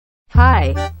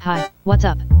Hi. Hi, what's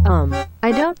up?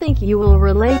 I don't think you will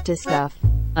relate to stuff.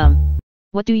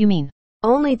 What do you mean?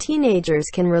 Only teenagers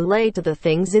can relate to the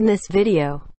things in this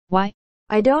video. Why?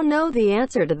 I don't know the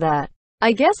answer to that.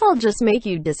 I guess I'll just make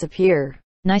you disappear.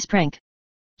 Nice prank.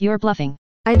 You're bluffing.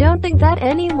 I don't think that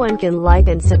anyone can like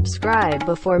and subscribe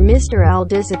before Mr. Owl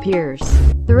disappears.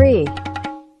 3,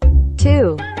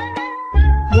 2,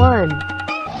 1.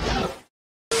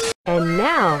 And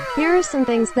now, here are some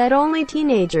things that only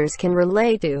teenagers can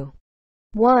relate to.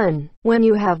 1. When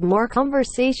you have more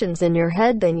conversations in your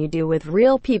head than you do with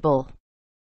real people.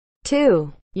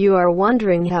 2. You are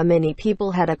wondering how many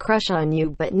people had a crush on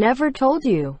you but never told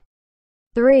you.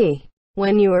 3.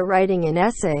 When you are writing an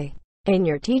essay, and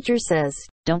your teacher says,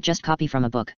 "Don't just copy from a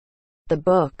book." The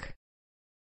book.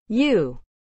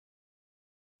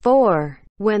 4.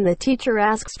 When the teacher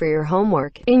asks for your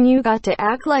homework, and you got to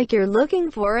act like you're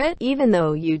looking for it, even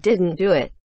though you didn't do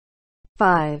it.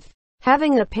 5.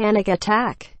 Having a panic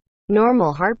attack.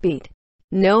 Normal heartbeat.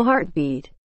 No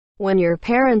heartbeat. When your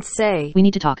parents say, "We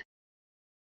need to talk."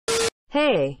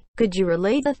 "Hey, could you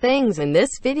relate to things in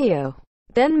this video?"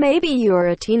 Then maybe you're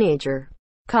a teenager.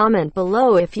 Comment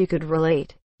below if you could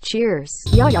relate. Cheers.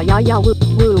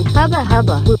 Yayayayawuwu. Hubba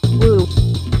hubba. Woo.